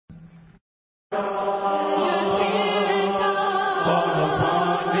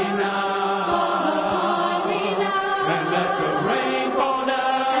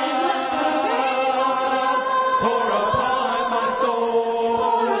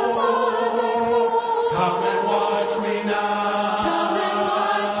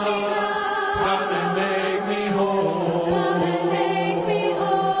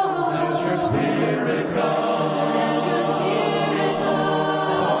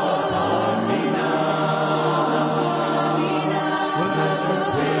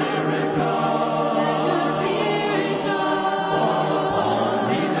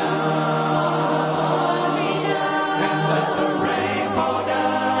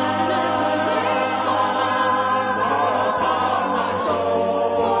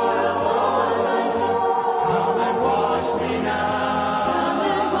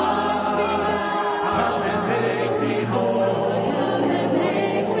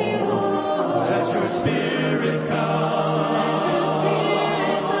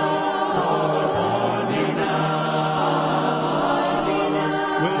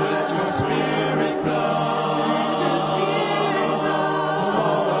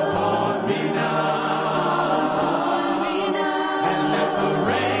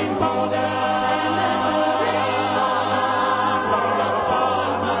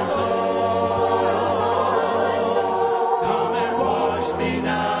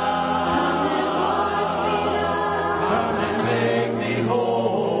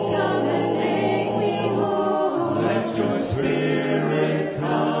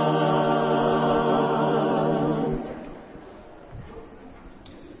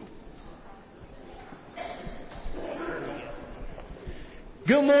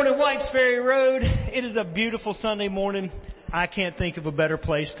Good morning, Whites Ferry Road. It is a beautiful Sunday morning. I can't think of a better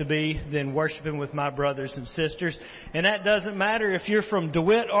place to be than worshiping with my brothers and sisters. And that doesn't matter if you're from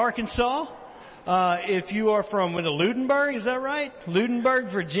DeWitt, Arkansas, if you are from Ludenberg, is that right?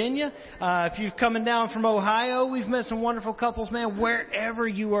 Ludenberg, Virginia. If you're coming down from Ohio, we've met some wonderful couples, man. Wherever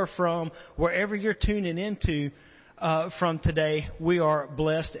you are from, wherever you're tuning into from today, we are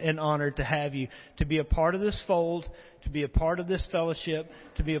blessed and honored to have you, to be a part of this fold, to be a part of this fellowship,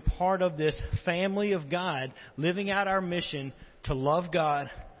 to be a part of this family of God, living out our mission to love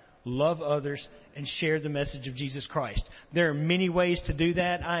God, love others, and share the message of Jesus Christ. There are many ways to do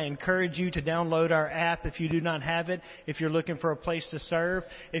that. I encourage you to download our app if you do not have it, if you're looking for a place to serve,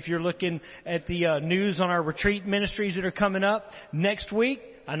 if you're looking at the news on our retreat ministries that are coming up next week.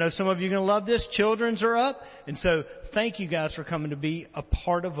 I know some of you are going to love this. Children's are up. And so thank you guys for coming to be a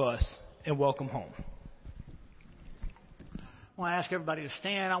part of us, and welcome home. I want to ask everybody to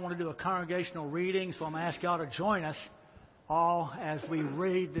stand. I want to do a congregational reading, so I'm going to ask y'all to join us all as we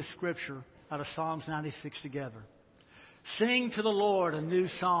read this scripture out of Psalms 96 together. Sing to the Lord a new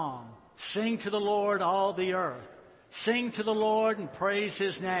song. Sing to the Lord all the earth. Sing to the Lord and praise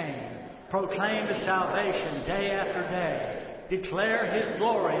His name. Proclaim His salvation day after day. Declare His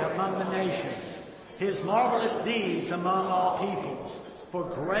glory among the nations, His marvelous deeds among all peoples. For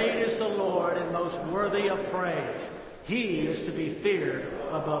great is the Lord and most worthy of praise. He is to be feared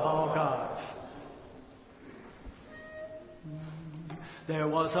above all gods. There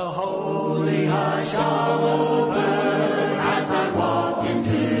was a holy hush all over as I walked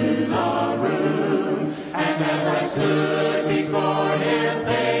into the room. And as I stood before Him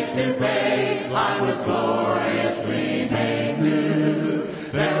face to face, I was gloriously made new.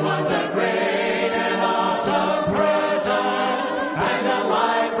 There was a great and awesome presence, and a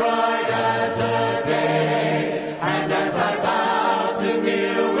light bright as the day. And as I bowed to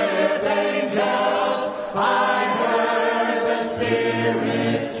kneel with angels, I heard the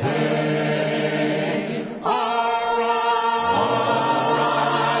Spirit say, all rise,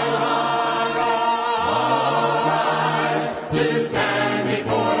 to stand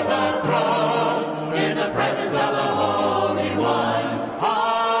before the throne in the presence of the Holy One.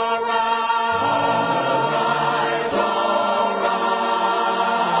 All rise,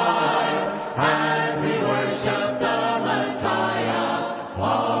 as we worship the Messiah.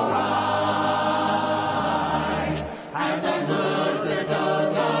 All rise, as I looked at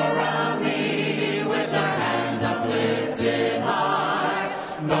those around me with their hands uplifted high.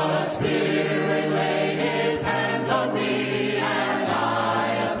 The Spirit laid His hands on me, and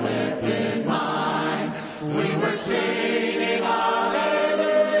I uplifted mine. We were singing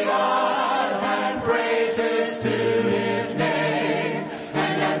hallelujahs and praises to His name.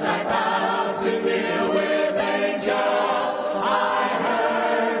 And as I bowed to kneel with angels, I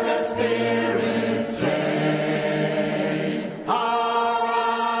heard the Spirit say, all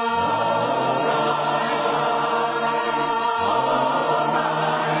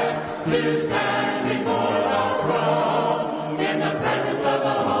rise, to stand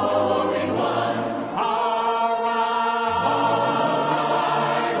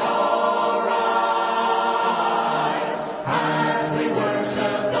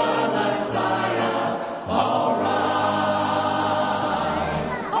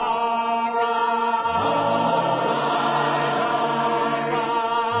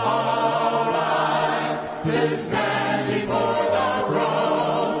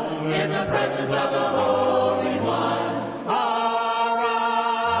presence of the Holy One.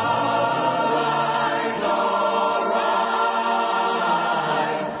 Arise, arise,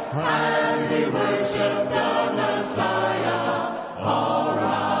 as we worship the Messiah.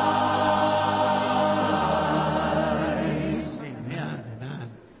 Arise. Amen. Amen.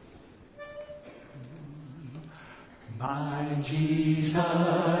 My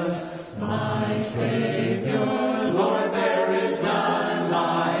Jesus, my Savior, Lord, there is none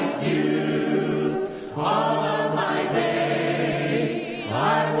like you. All of my days,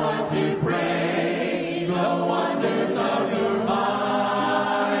 I want to praise the wonders of your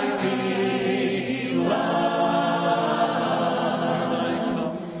mighty love.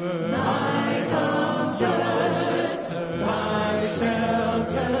 My comfort, my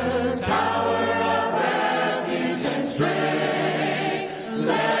shelter, tower of refuge and strength.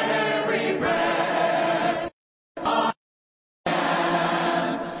 Let every breath I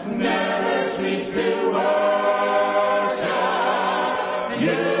am never cease to worship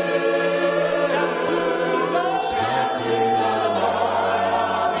you. Shout to the Lord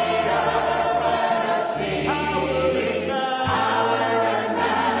on the earth, let us sing. Power and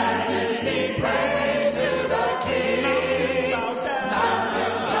majesty, praise to the King.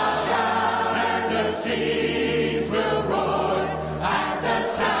 Mountains bow down and the seas will roar at the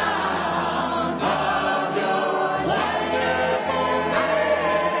sound of your wonderful name.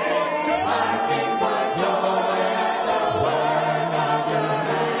 I sing for joy at the work of your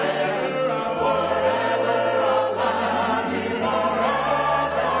hand. Forever I'll love you,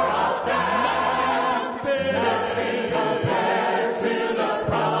 forever I'll stand. Nothing compares to the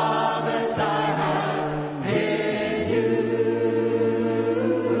promise I have in you.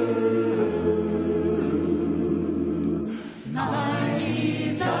 My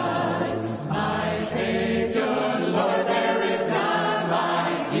Jesus, my Savior, Lord, there is none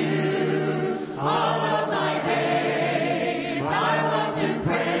like you. All of my days, I want to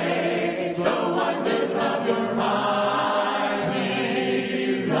praise the wonders of your mighty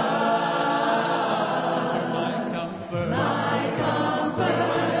love. My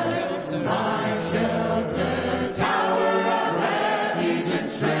comfort, my shelter, tower of refuge and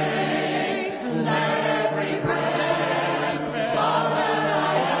strength. Let every breath, all that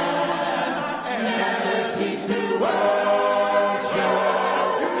I am, never cease to worship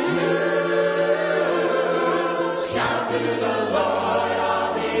you. Shout to the Lord on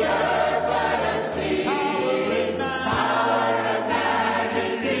the earth, let us sing. Power and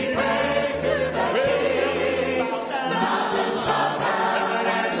majesty, praise to the King. Mountains bow down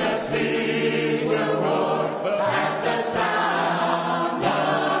and the seas will roar at the sound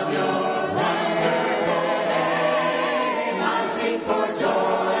of your wonderful name. I sing for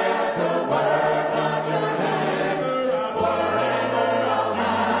joy at the work of your hand. Forever I'll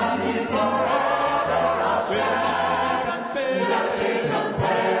love you, forever I'll stand. Nothing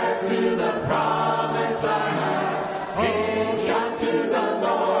compares to the promise I have. Oh, shout to the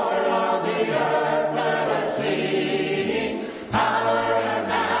Lord on the earth, let us sing. Power and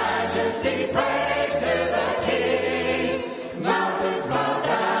majesty, praise to the King. Mountains bow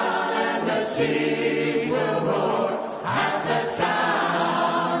down and the seas will roar at the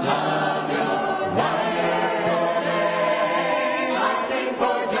sound of your wonderful name. I sing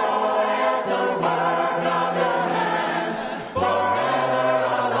for joy at the work of your hand. Forever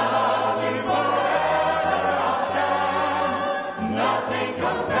I'll love you, forever I'll stand. Nothing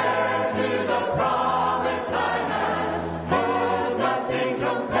compares to the promise I have. Oh, nothing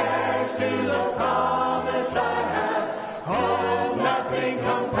compares to the promise I have. Oh, nothing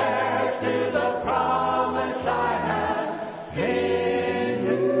compares to the promise I have in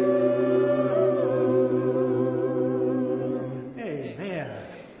you. Amen.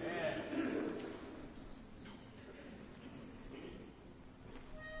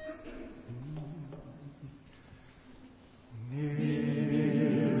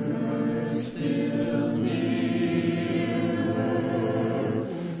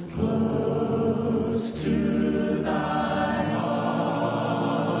 Close to thy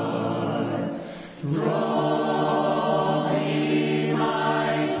heart, draw me, my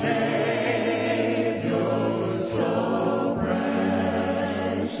Savior, so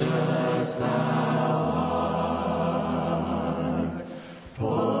precious thou art.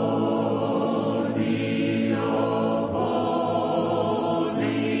 Hold me, oh, hold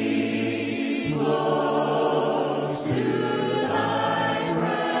me close to thy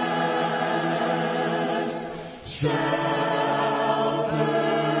breast. Shelter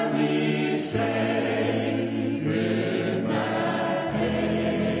me safe in that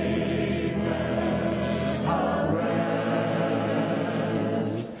haven of rest.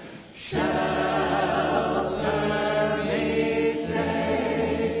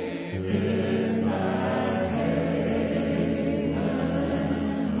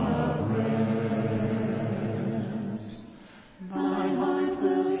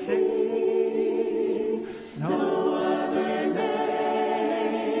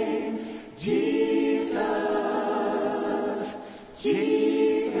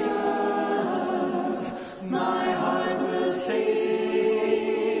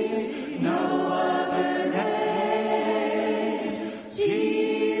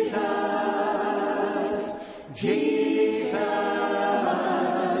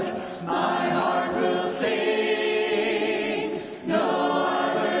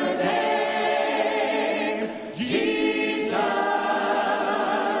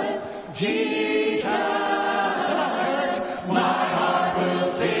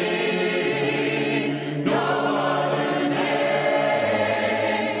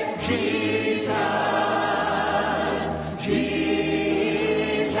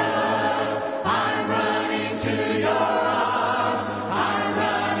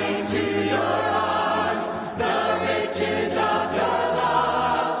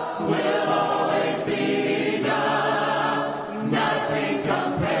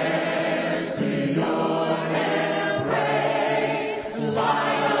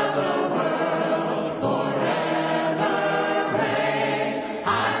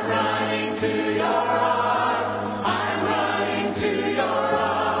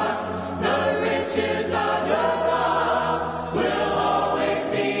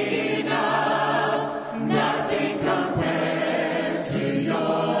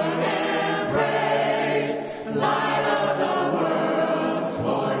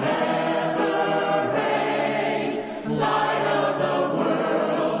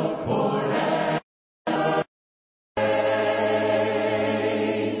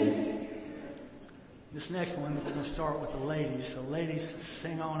 This next one, we're going to start with the ladies. So ladies,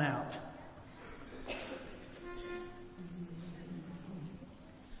 sing on out.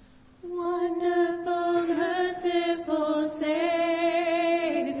 Wonderful, merciful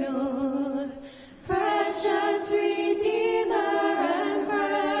Savior, precious Redeemer and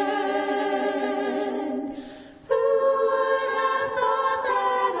friend, who would have thought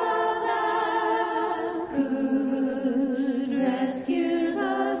that a lamb could rescue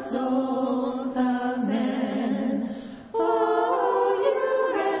the souls of men? Oh, you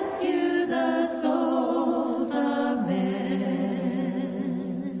rescue the souls of men.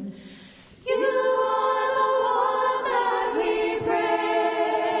 You are the one that we praise.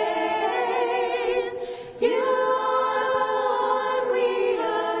 You are the one we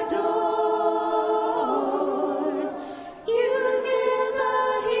adore. You give the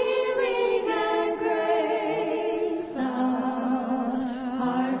healing and grace our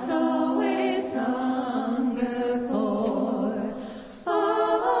hearts always hunger for. Oh,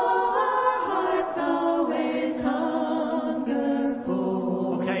 our hearts always hunger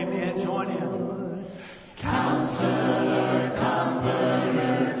for. Okay, man, join in. Counselor,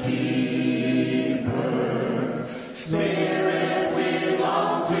 Comforter, Keeper, Spirit we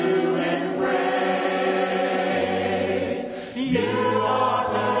long to embrace. You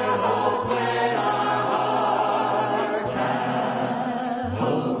offer hope when our hearts have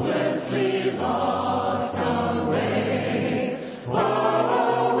hopelessly lost our way.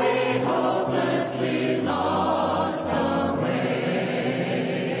 Oh, we hopelessly lost our way.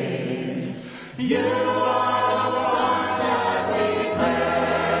 You are the one that we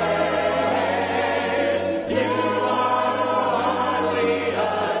praise. You are the one we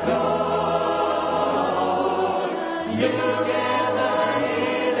adore. You give the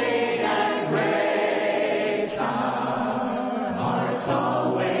healing and grace our hearts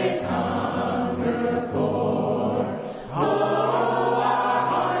always hunger for. Oh, our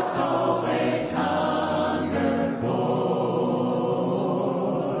hearts always hunger for.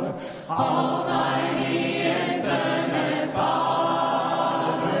 Almighty infinite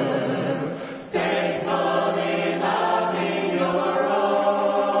Father, faithfully loving your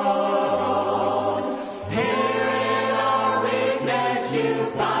own. Here in our weakness you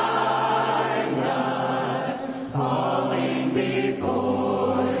find us, falling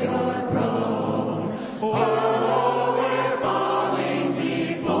before your throne. Oh, we're falling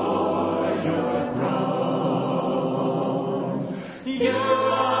before your throne. You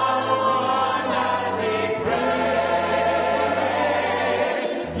are the one that we praise.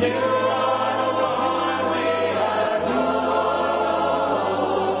 You are the one we adore.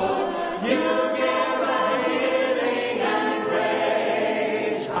 You give the healing and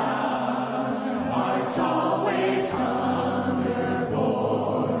grace our hearts always hunger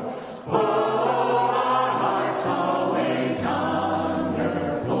for. Oh, our hearts always hunger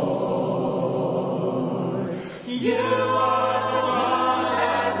for. You are the one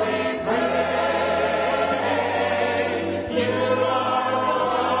that we praise. You are the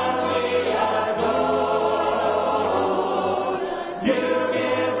one we adore. You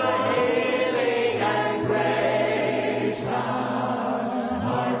give the healing and grace our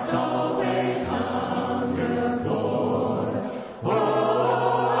hearts always hunger for. Oh,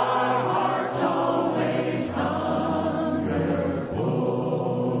 our hearts always hunger for.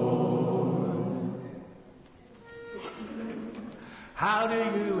 How do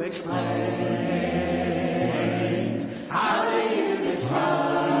you explain? How do you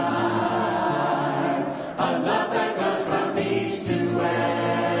describe a love that goes from east to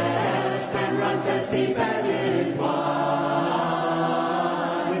west and runs as deep as it is wide?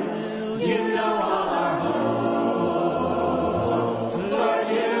 You know all our hopes, Lord,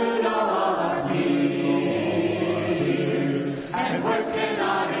 you know all our fears, and words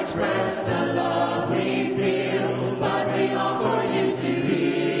cannot express the love we feel, but we long for you to hear.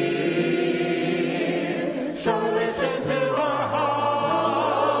 So listen to our hearts,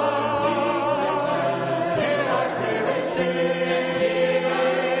 hear our spirit sing,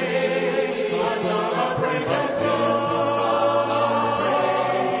 our song of praise and glory,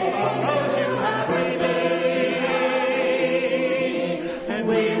 of those you have redeemed. And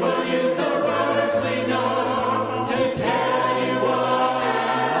we will use the words we know to tell you what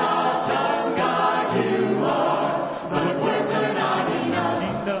an awesome God you are. But words are not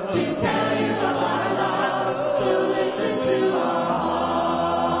enough to tell you of our love. So listen to our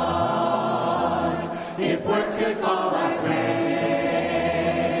heart. If words could fall like rain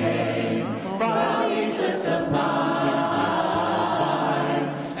from these lips of mine,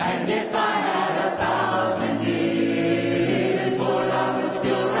 and if I had 1,000 years, Lord, I would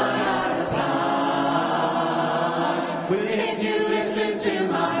still run out If you listen to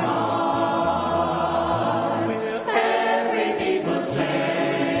my heart, every people say,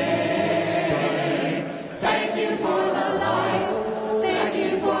 thank you for the light, thank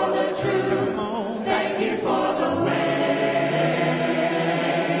you for the truth, thank you for the way.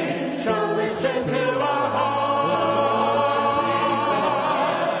 So listen to our heart,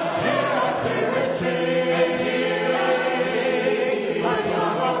 hear our spirit sing, a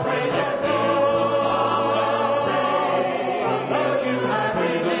song of praise and glory, from those you have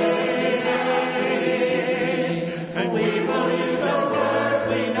redeemed. And we will use the words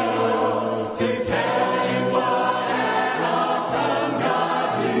we know to tell you what an awesome God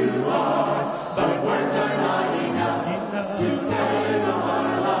you are. But words are not enough to tell you of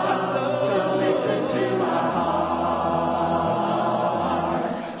our love. So listen to our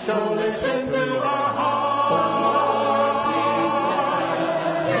hearts. So listen to our hearts.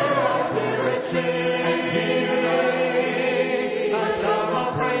 Hear our spirit sing, a song of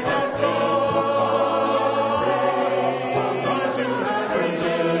praise and glory, from those who have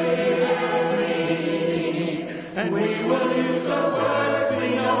redeemed. And we will use the words we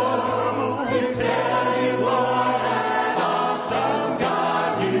know to tell you what an awesome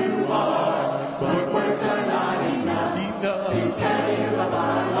God you are. But words are not enough to tell you of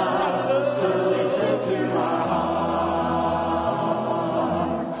our love. So listen to our hearts.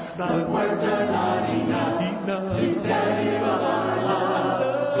 But words are not enough to tell you of our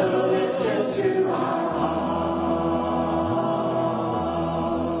love. So listen to our hearts.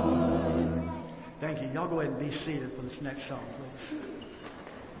 Thank you. Y'all go ahead and be seated for this next song, please.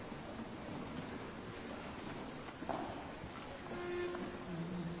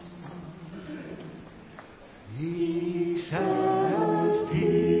 He says peace,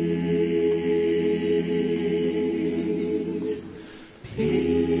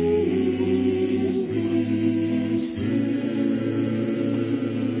 peace be still.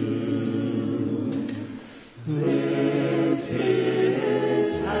 Lift his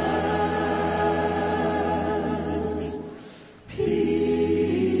hands,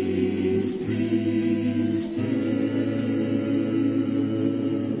 peace be still.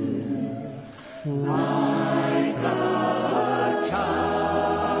 Like a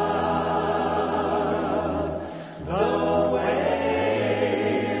child, the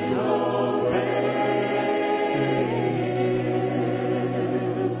waves obey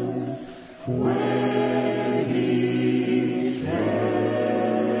when he says,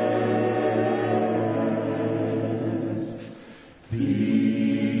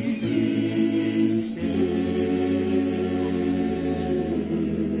 peace be still.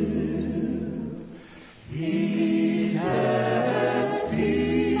 He says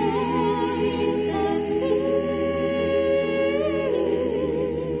peace,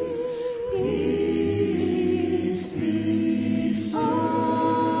 peace be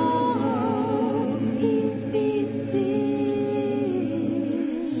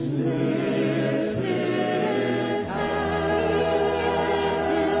Lifts his hands,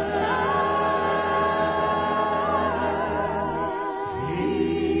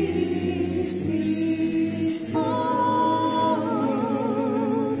 peace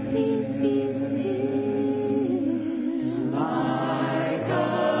be like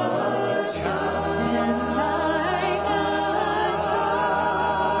a child,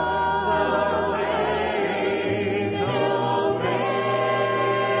 the waves obey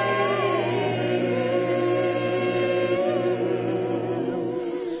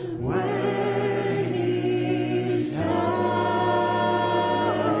when he says,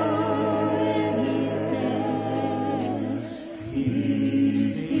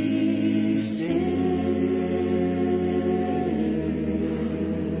 peace be still.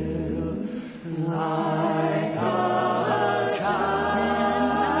 Like a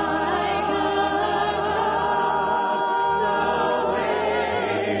child, the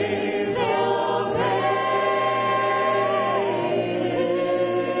waves obey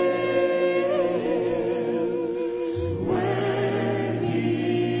when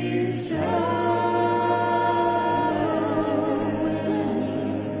he says,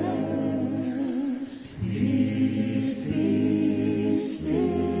 peace be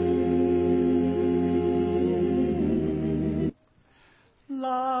still.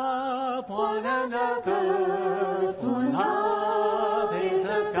 Love one another